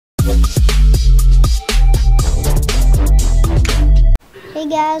Hey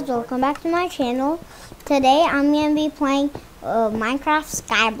guys, welcome back to my channel. Today I'm going to be playing Minecraft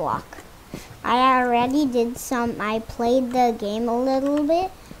Skyblock. I already did I played the game a little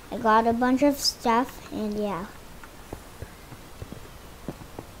bit. I got a bunch of stuff and yeah.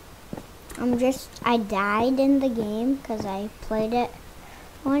 I died in the game because I played it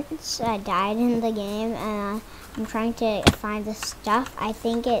once. I died in the game and I'm trying to find the stuff. I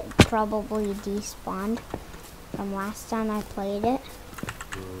think it probably despawned from last time I played it.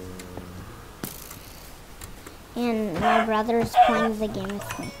 And my brother is playing the game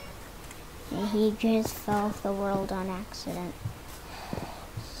with me. And he just fell off the world on accident.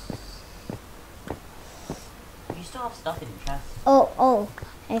 You still have stuff in your chest. Oh,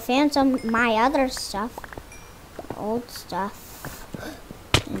 I found my other stuff. The old stuff.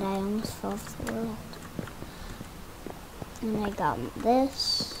 And I almost fell off the world. And I got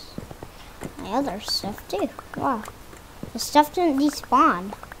this. My other stuff too. Wow. The stuff didn't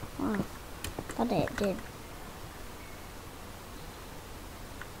despawn. Wow. Thought it did.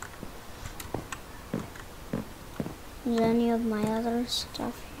 Is any of my other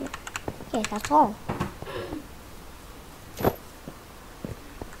stuff here? Okay, that's all.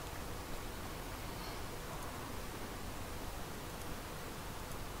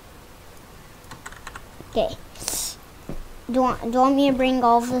 Okay. Do you want me to bring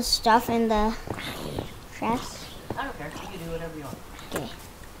all of the stuff in the chest? I don't care. You can do whatever you want. Okay.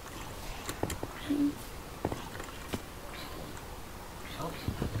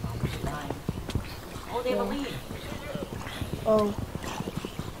 Oh, they have a lead. Oh.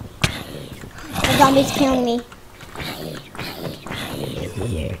 The zombie's killing me.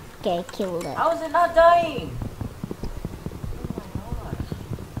 Okay, killed it. How is it not dying?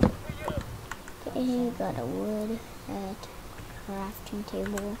 Okay, got a wood at crafting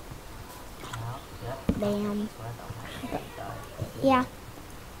table. Bam. Yeah.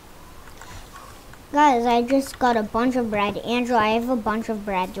 Guys, I just got a bunch of bread. Andrew, I have a bunch of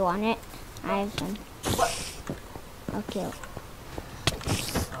bread. Do you want it? I have some. Okay.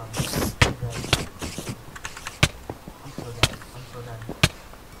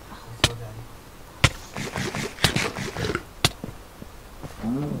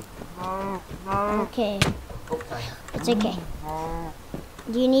 Okay. It's okay.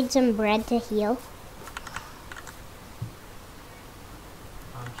 Do you need some bread to heal?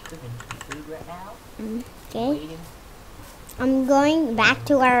 I'm cooking food right now. Okay. I'm going back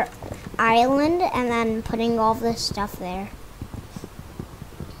to our island and then putting all this stuff there.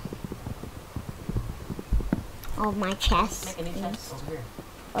 All my chests. Make a new chest over here.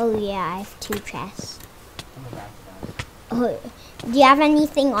 Oh yeah, I have 2 chests. I'm gonna back it down. Oh, do you have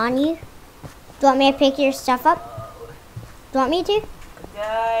anything on you? Do you want me to pick your stuff up? Do you want me to?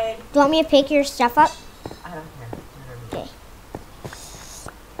 Died. Do you want me to pick your stuff up? I don't care. Okay.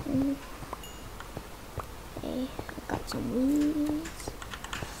 Okay, I got some leaves.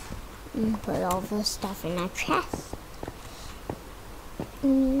 And put all the stuff in a chest.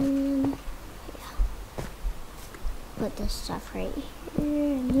 And yeah. Put this stuff right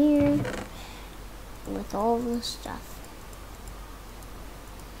here and here. With all the stuff.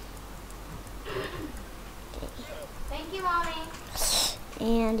 Thank you, Mommy.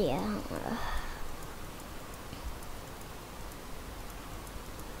 And yeah.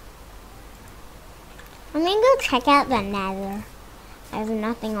 I'm gonna go check out the nether. I have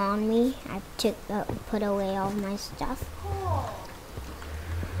nothing on me. I put away all my stuff.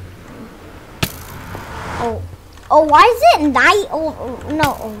 Oh, why is it night? Oh,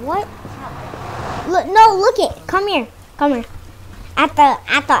 no, what? Look, no, look it. Come here. At the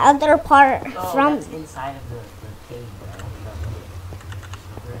other part from. That's inside of the cave.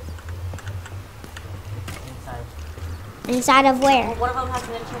 Inside of where? Well, one of them has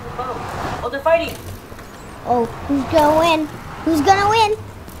an enchanted bow. Oh, they're fighting. Oh, who's gonna win? Who's gonna win?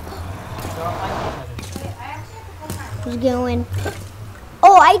 Who's gonna win?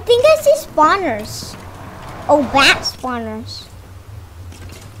 Oh, I think I see spawners. Oh, bat spawners.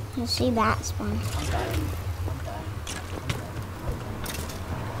 I see bat spawners.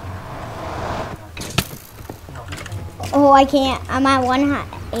 Oh, I can't. I'm at 1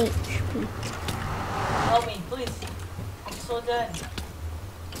 HP. Help me, please. I'm so dead.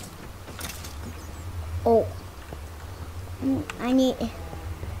 Oh. I need...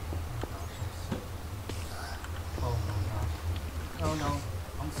 Oh my gosh. Oh no.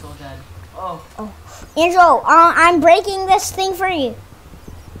 I'm so dead. Oh. Angelo, I'm breaking this thing for you.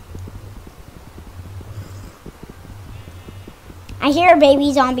 I hear a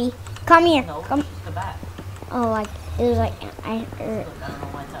baby zombie. Come here. No, Come. it's the bat. Oh, like, it was like... I don't know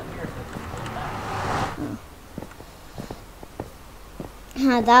why it's out here.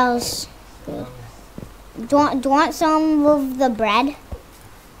 That was good. Do you want some of the bread?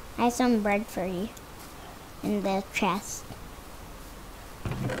 I have some bread for you in the chest.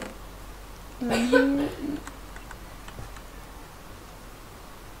 Bread.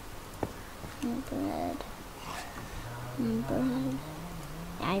 Bread.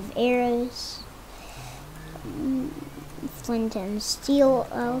 I have arrows. Flint and steel.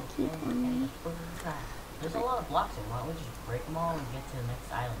 I'll keep on me. There's a lot of blocks here. Why don't we just break them all and get to the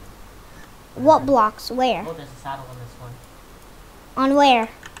next island? What blocks? Where? Oh, there's a saddle on this one. On where?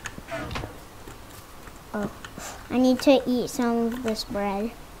 Okay. Oh, I need to eat some of this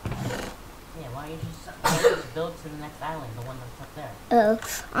bread. Yeah, why don't you just build to the next island, the one that's up there? Oh,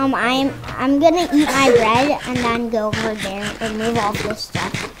 I'm gonna eat my bread and then go over there and remove all this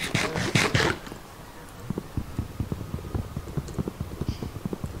stuff.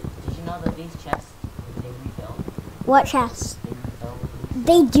 Did you know that these chests, they refill? What chest? They refill.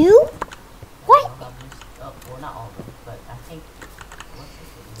 They do? What? Well, not all of them, but I think. What's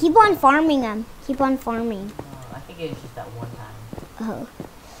this? Keep on farming them. Keep on farming. I think it was just that one time. Oh.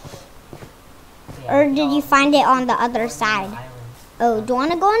 So, yeah, Or did you find it on the other side? Oh, do you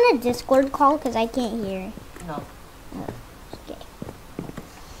want to go on a Discord call? Because I can't hear. No. Okay.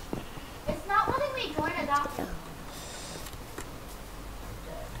 It's not letting me join a doctor.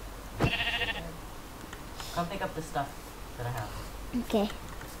 Come pick up the stuff that I have. Okay.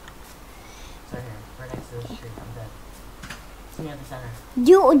 It's right here. Right next to the tree. I'm dead. It's near the center.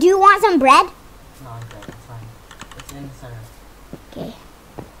 Do you want some bread? No, I'm dead. It's fine. It's in the center. Okay.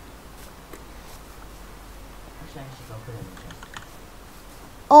 Actually, I should go put it in the chest.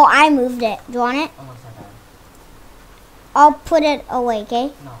 Oh, I moved it. Do you want it? Almost I died. I'll put it away,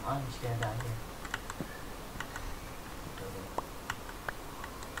 okay? No, I'm just gonna die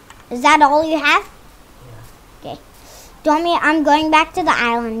here. Is that all you have? Yeah. Okay. Do you want me? I'm going back to the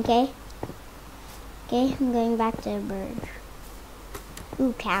island, okay? Okay, I'm going back to the bird.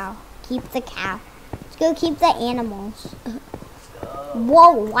 Ooh, cow. Keep the cow. Let's go keep the animals.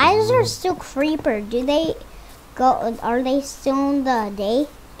 Whoa, why is there still creeper? Do they go, are they still in the day?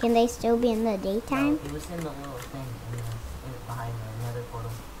 Can they still be in the daytime? No, it was in the little thing behind the nether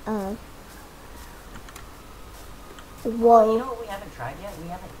portal. Whoa. You know what we haven't tried yet? We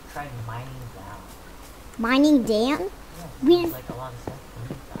haven't tried mining down. Mining down? Yeah, We- there's like a lot of stuff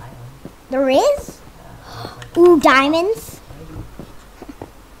beneath the island. There is? Like Ooh, diamonds. maybe.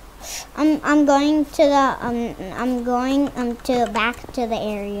 I'm going to the I'm going to back to the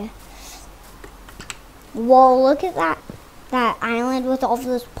area. Whoa, look at that island with all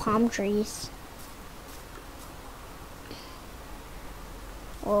those palm trees.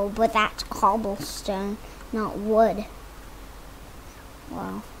 Whoa, but that's cobblestone, not wood.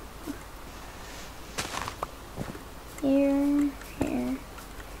 Wow. Here.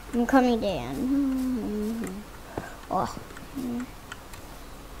 I'm coming down. Oh. Here.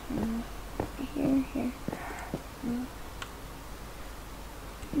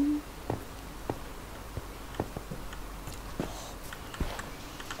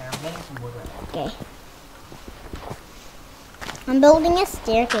 And I'm getting some wood right now. Okay. I'm building a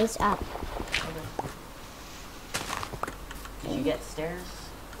staircase up. Did you get stairs?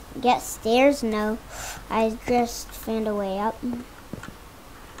 Get stairs? No. I just found a way up.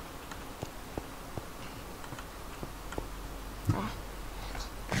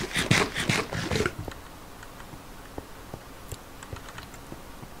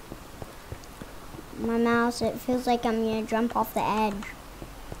 My mouse, it feels like I'm gonna jump off the edge.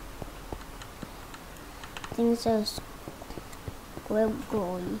 Things so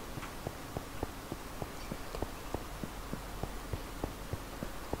squiggly.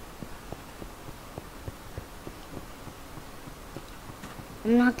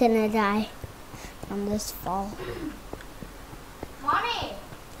 I'm not gonna die from this fall. Mommy!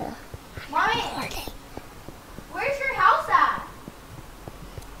 Mommy! Where's your house at?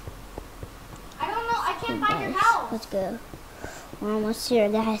 I don't know. I can't find your house. Let's go. We're almost here,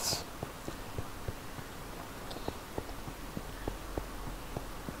 guys.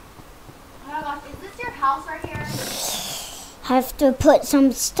 Oh my gosh, is this your house right here? Have to put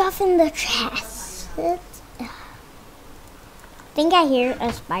some stuff in the chest. I think I hear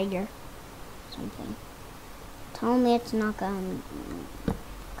a spider. Something. Tell me it's not gonna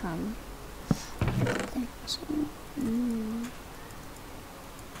come.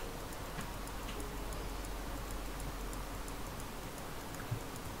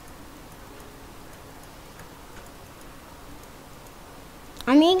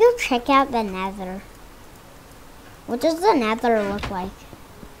 I'm gonna go check out the nether. What does the nether look like?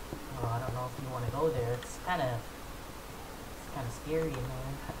 Well, I don't know if you want to go there. It's kind of kind of scary in there.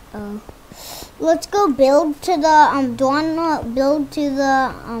 Oh. Let's go build to the do you wanna build to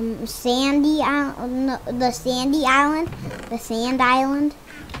the sandy island, the sandy island, the sand island?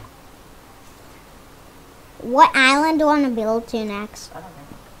 What island do you want to build to next? I don't know.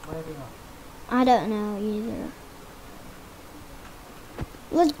 Whatever you want. I don't know either.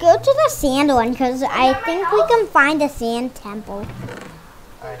 Let's go to the sand one because I think we can find a sand temple.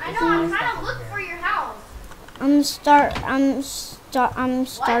 Alright, I this know, is I'm my trying stuff to over look here. for your house. I'm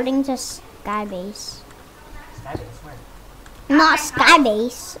starting to skybase. Skybase, where? Not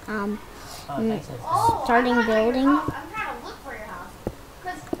skybase. Oh, thanks. Oh, Starting I'm not at your building. house. I'm trying to look for your house.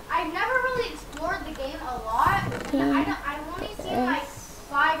 Because I've never really explored the game a lot. And I've only seen like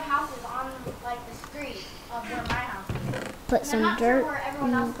 5 houses on like the street of where my house is. Put And I'm some not dirt. sure where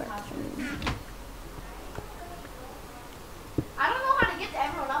everyone else's house is. I don't know how to get to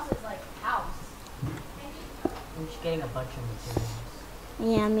everyone else's like house. I'm just getting a bunch of materials.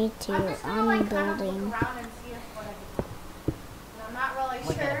 Yeah, me too. I'm just gonna I'm like kind of building. look around and see what I can find. And I'm not really I'm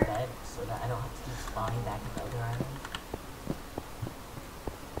gonna get a sure. bed so that I don't have to keep spawning back at the other island.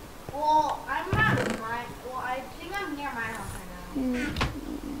 Well, I'm not I think I'm near my house right now.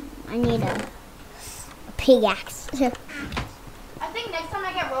 I need a pickaxe. I think next time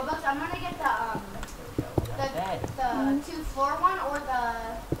I get Robux, I'm gonna get There we go. We got a bed. the 2-floor one or the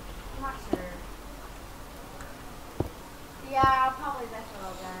I'm not sure. Yeah, I'll probably that's what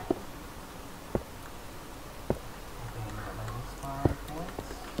I'll get. I'm gonna get my respawn points.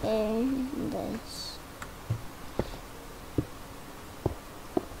 Okay, this.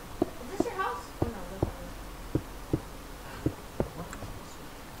 Is this your house? Oh no, this What is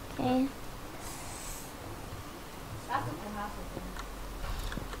this? Okay. that's a cool house, I think.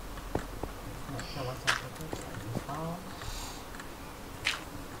 Not sure what's up with this. Respawn.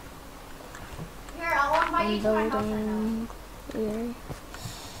 Here, I'll invite you I'm to my house right now. building here.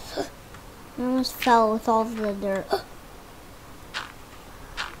 I almost fell with all of the dirt. Here,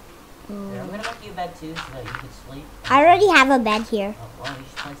 I'm gonna make you a bed too so that you can sleep. I already have a bed here. Oh, well, you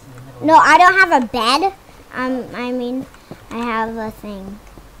should place it in the middle. No, I don't have a bed. I mean, I have a thing.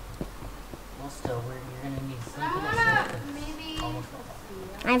 Well, still, you're gonna need And something I'm to gonna sleep. maybe Almost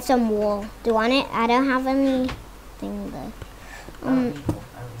let's see. I have some wool. Do you want it? I don't have anything though. I don't need wool.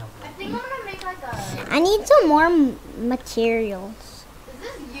 I don't have I wool. think I'm gonna make like a. I need some more materials. Is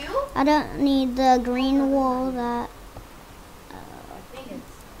this you? I don't need the green wool that. I think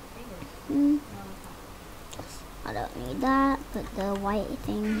it's. Mm, No, I don't need that. Put the white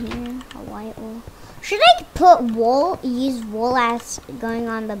thing here. A white wool. Should I put wool? Use wool as going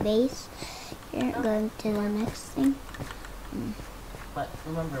on the base. Here, go to the next thing. But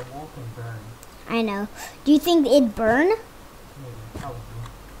remember, wool can burn. I know. Do you think it'd burn? Maybe. Probably.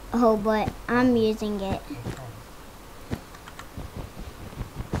 Oh, but I'm using it.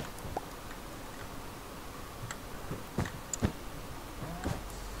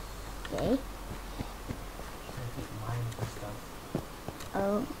 Okay. Okay. Just gonna keep mining for stuff.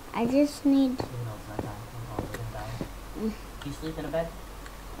 Oh, I just need Even though it's not dying. I'm probably gonna die. Mm. Do you sleep in a bed?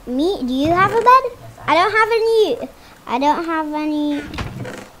 me. Do you have a bed? Yes, I don't have any. I don't have any.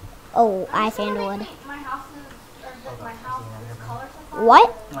 Oh, I just wanna found make wood. My house is my house is color so far.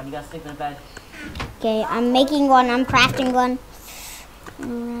 What? Come on, you gotta sleep in a bed. Okay, I'm making one. I'm crafting one. Red.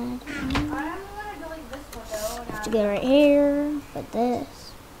 I'm gonna delete this photo. To get right here. Put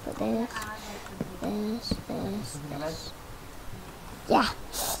this. Put this. This. This. Sleep in a bed? This. Yeah.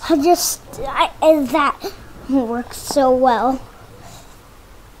 That works so well.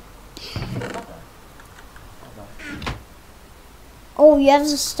 What the? Hold on. Oh, you have a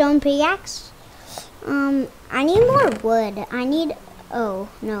stone pickaxe? I need more wood. I need, oh,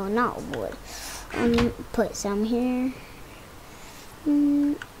 no, not wood. Put some here.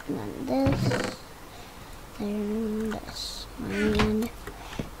 Then this. Then this. And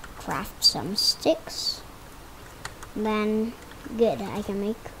craft some sticks. Then, good, I can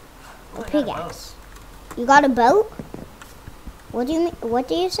make a Oh, I got a pickaxe. You got a boat? What do you mean? What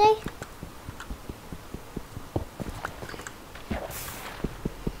do you say?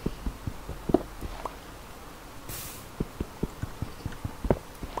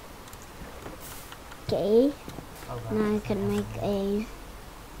 Okay, Hold on. now I can make a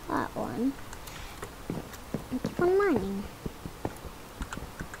flat one. Keep on mining.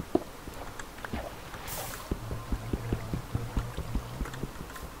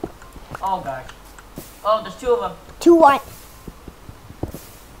 Oh gosh. Oh, there's 2 of them. To what?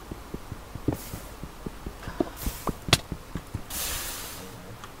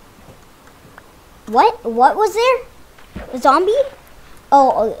 What was there? A zombie?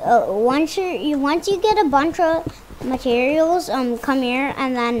 Once you get a bunch of materials, come here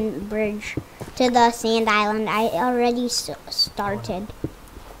and then bridge to the sand island. I already started.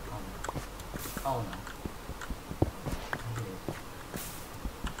 Oh no.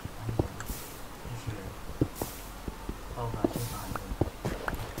 He's here. Oh gosh, he's behind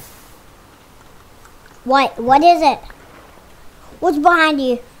me. What is it? What's behind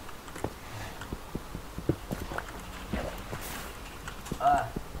you?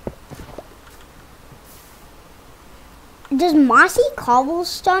 Does mossy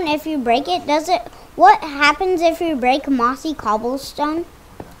cobblestone, if you break it, what happens if you break mossy cobblestone?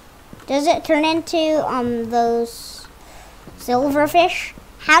 Does it turn into those silverfish?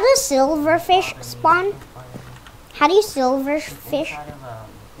 How does silverfish spawn? How do you silverfish? Inside of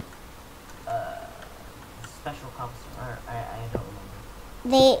special cobblestone, I don't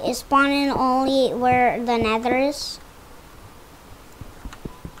remember. They spawn in only where the nether is.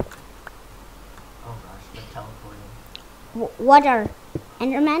 Oh gosh, they're teleporting. What are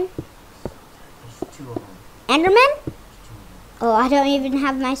Endermen? There's 2 of them. Endermen? There's 2 of them. Oh, I don't even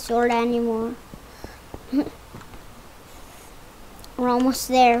have my sword anymore. We're almost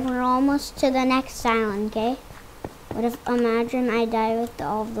there. We're almost to the next island, okay? What if, imagine I die with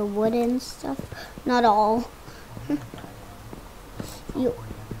all the wood and stuff? Not all. You.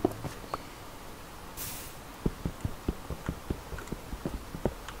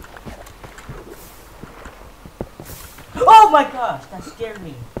 Oh my gosh, that scared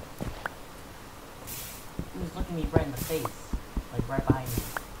me. He was looking me right in the face, like right behind me.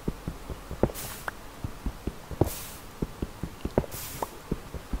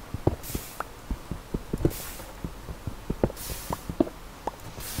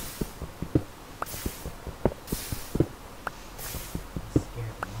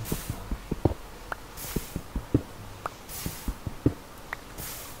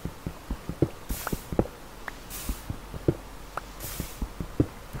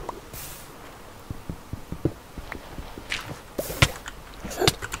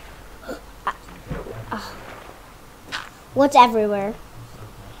 What's everywhere?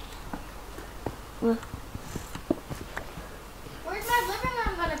 Where's my living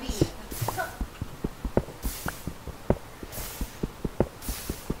room gonna be?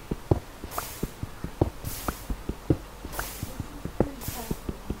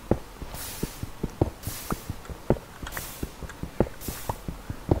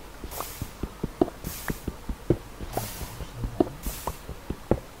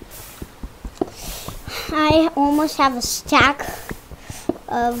 I almost have a stack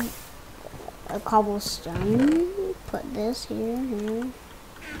of a cobblestone. Put this here.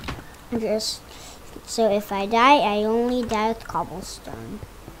 Just so if I die, I only die with cobblestone.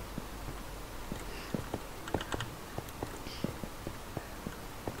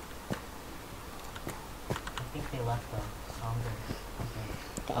 I think they left the stronger.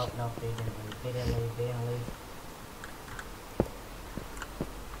 Okay. Oh no, they didn't leave. They didn't leave.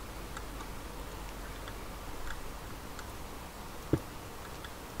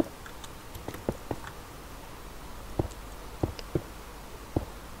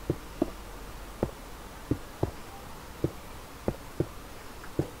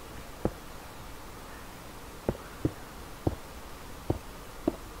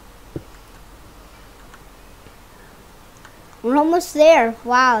 We're almost there.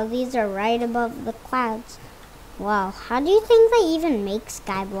 Wow, these are right above the clouds. Wow, how do you think they even make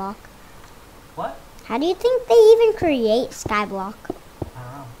Skyblock? What? How do you think they even create Skyblock?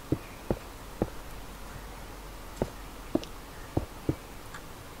 I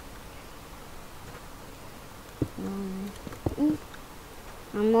don't know.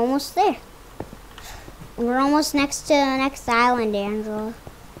 I'm almost there. We're almost next to the next island, Angela.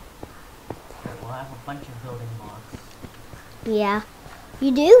 We'll have a bunch of building blocks. Yeah.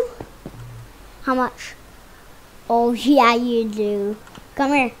 You do? How much? Oh, yeah, you do.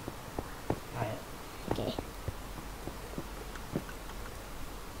 Come here. Alright. Okay.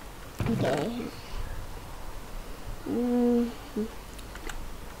 Okay.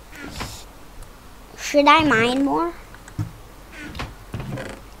 Should I mine more?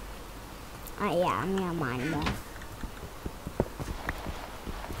 Yeah, I'm gonna mine more.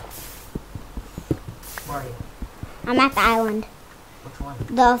 Where are you? I'm at the island. Which one?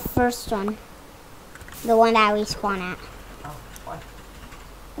 The first one. The one that we spawn at. Oh, why?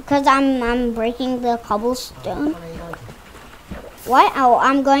 Because I'm breaking the Which cobblestone. one are you going to? What? Oh,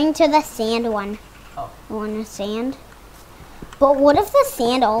 I'm going to the sand one. Oh. The one with sand. But what if the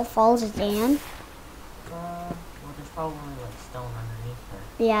sand all falls down? Well, there's probably like stone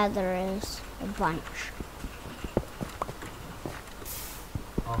underneath there. Yeah, there is a bunch.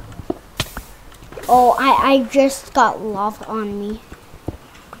 Okay. Oh, I just got lava on me.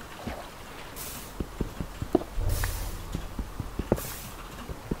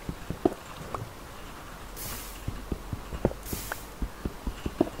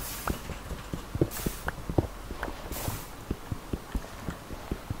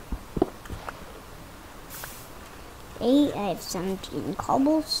 I have 17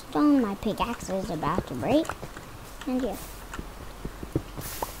 cobblestone. My pickaxe is about to break. And yeah.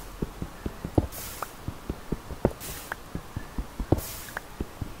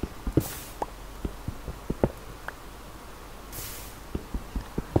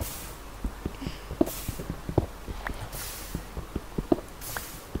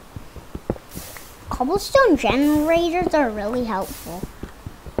 Cobblestone generators are really helpful.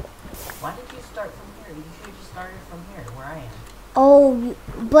 Why did you start from here? You should have just started from here, where I am. Oh,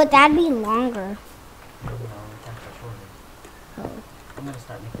 but that'd be longer. No, that's shorter. Oh. I'm gonna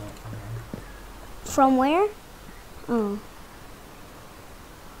start making it from here. From where? Oh.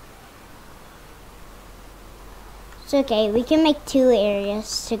 It's okay. We can make 2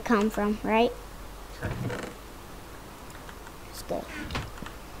 areas to come from, right? Sure. It's good.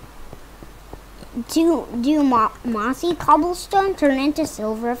 Do mossy cobblestone turn into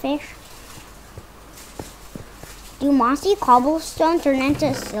silverfish? Do mossy cobblestone turn into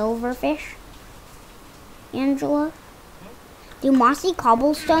silverfish? Angela? Do mossy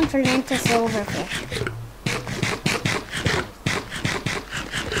cobblestone turn into silverfish?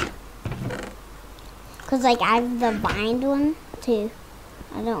 Cause like I have the vined one too.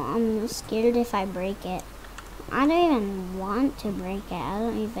 I'm scared if I break it. I don't even want to break it. I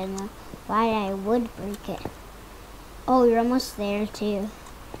don't even know why I would break it. Oh, you're almost there too.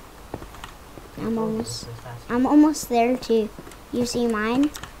 I'm almost there too. You see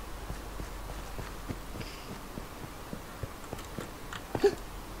mine? I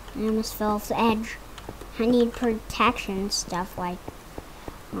almost fell off the edge. I need protection stuff like,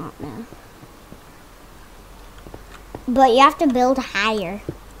 I don't know. But you have to build higher.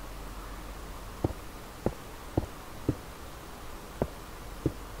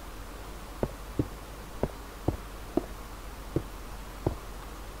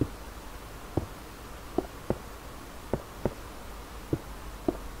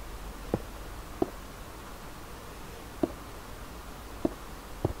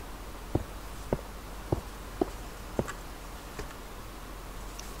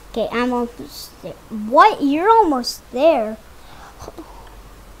 Okay, I'm almost there. What? You're almost there.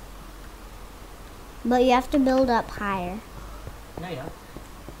 But you have to build up higher. No, you don't.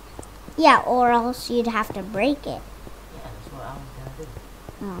 Yeah, or else you'd have to break it. Yeah, that's what I was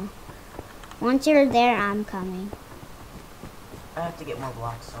gonna do. Oh. Once you're there, I'm coming. I have to get more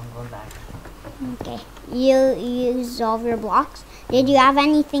blocks, so I'm going back. Okay. You used all of your blocks. Did you have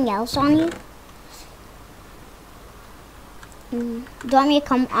anything else on you? Do you want me to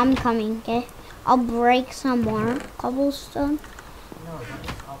come? I'm coming, okay? I'll break some more cobblestone. No, don't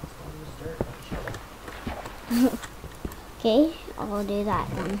use cobblestone, use dirt like a shovel. Okay, I'll do that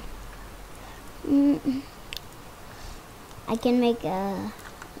then. I can make a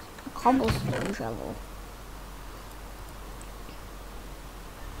cobblestone shovel.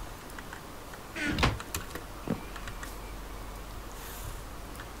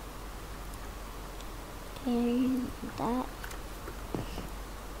 Okay, that.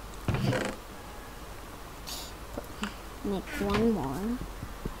 Make one more.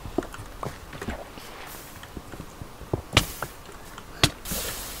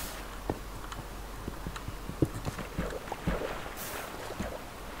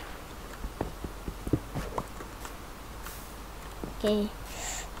 Okay,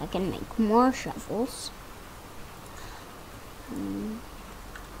 I can make more shovels.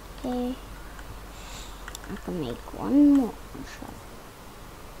 Okay, I can make one more shovel.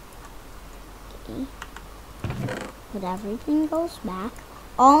 Okay, but everything goes back.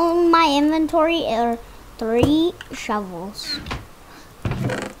 All in my inventory are 3 shovels.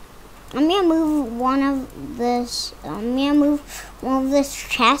 I'm gonna move one of this. I'm gonna move one of this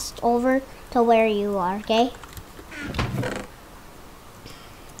chest over to where you are. Okay.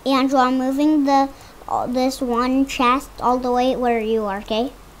 Andrew, I'm moving this one chest all the way where you are,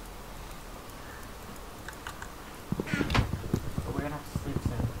 okay? But we're gonna have to sleep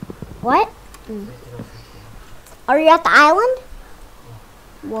soon. What? We have to go sleep soon. Are you at the island?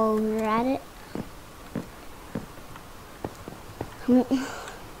 Yeah. Whoa, you're at it.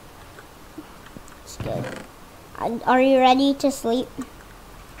 It's good. Are you ready to sleep?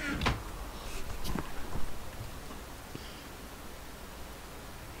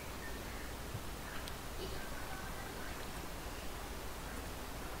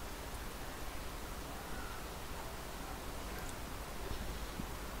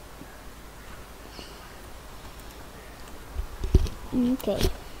 Okay.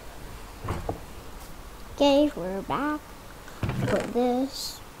 Okay, we're back. Put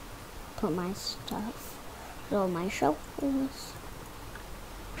this. Put my stuff. Throw my shovels. Alright,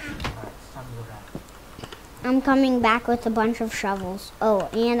 it's time to go back. I'm coming back with a bunch of shovels. Oh,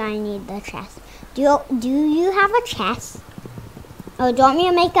 and I need the chest. Do you have a chest? Oh, do you want me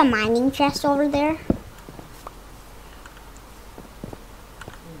to make a mining chest over there?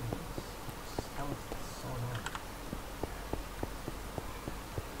 That was so annoying.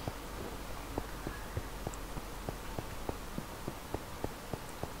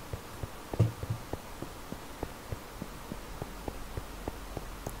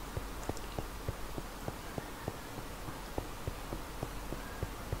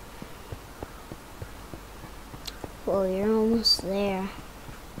 Oh, you're almost there.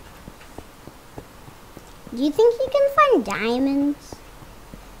 Do you think you can find diamonds?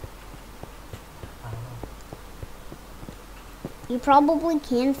 I don't know. You probably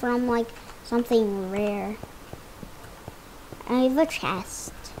can from like something rare. I have a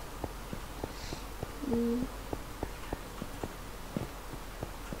chest.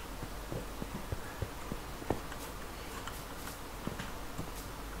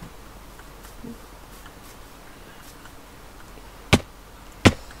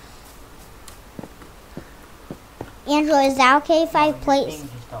 Angela, is that okay if I Your place... thing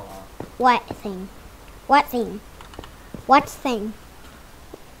just fell off. What thing? What thing? What thing?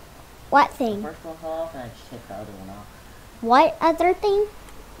 What The thing? first one fell off and I just hit the other one off. What other thing?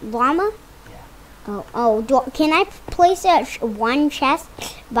 Llama? Yeah. Can I place one chest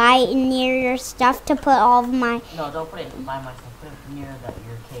by near your stuff to put all of my No, don't put it by myself. Put it near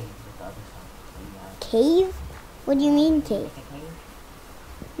your cave with the other stuff that you have. cave? What do you mean cave? Make a cave?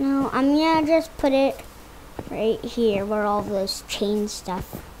 No, I'm gonna just put it right here where all those chain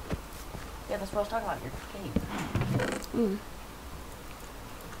stuff. Yeah, that's what I was talking about. Your cave.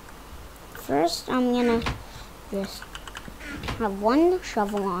 First, I'm gonna just have one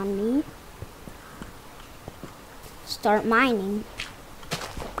shovel on me. Start mining.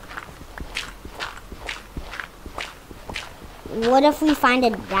 What if we find a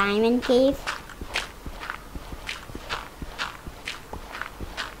diamond cave?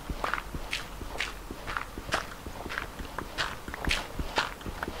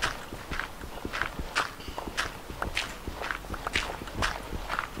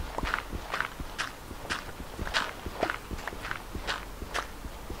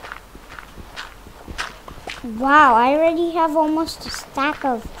 Wow, I already have almost a stack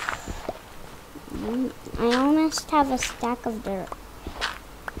of... I almost have a stack of dirt.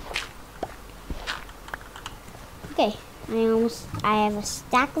 Okay, I have a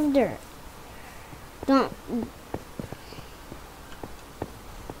stack of dirt. Don't...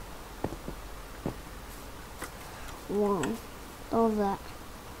 Whoa, all that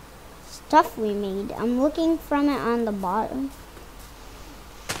stuff we made. I'm looking from it on the bottom.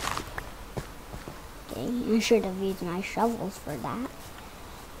 Okay, I should have used my shovels for that.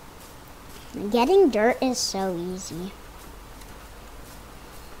 Getting dirt is so easy.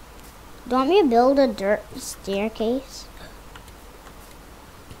 Do you want me to build a dirt staircase?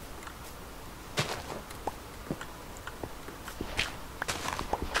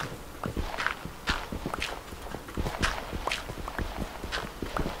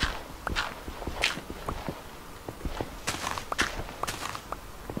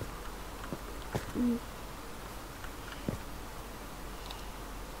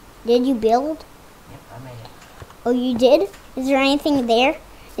 Did you build? Yep, I made it. Oh, you did? Is there anything there?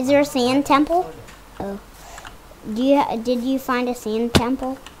 Is there a sand temple? Oh. Did you find a sand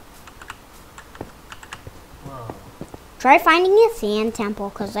temple? Whoa. Try finding a sand temple,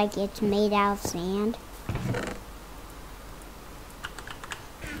 because like it's made out of sand.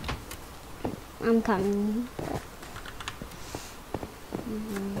 I'm coming.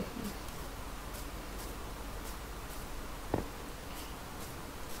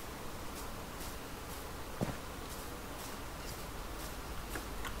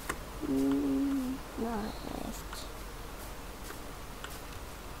 Left.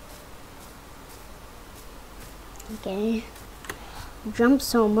 Okay. Jump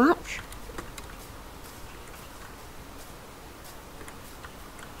so much.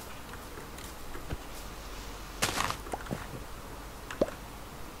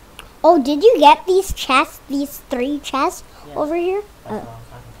 Oh, did you get these chests? These 3 chests Yes. over here? That's what I was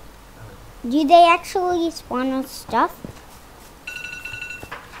talking about. Do they actually spawn with stuff?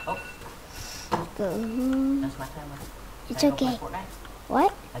 Oh, Go. that's my timer. It's Can I go okay. play Fortnite?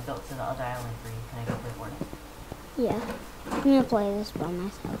 What? I built to the other island for you. Can I go play Fortnite? Yeah. I'm gonna play this by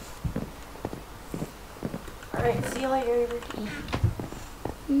myself. Alright, see you later.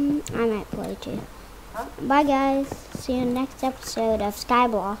 I might play too. Huh? Bye guys. See you next episode of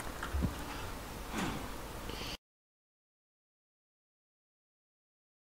Skyblock.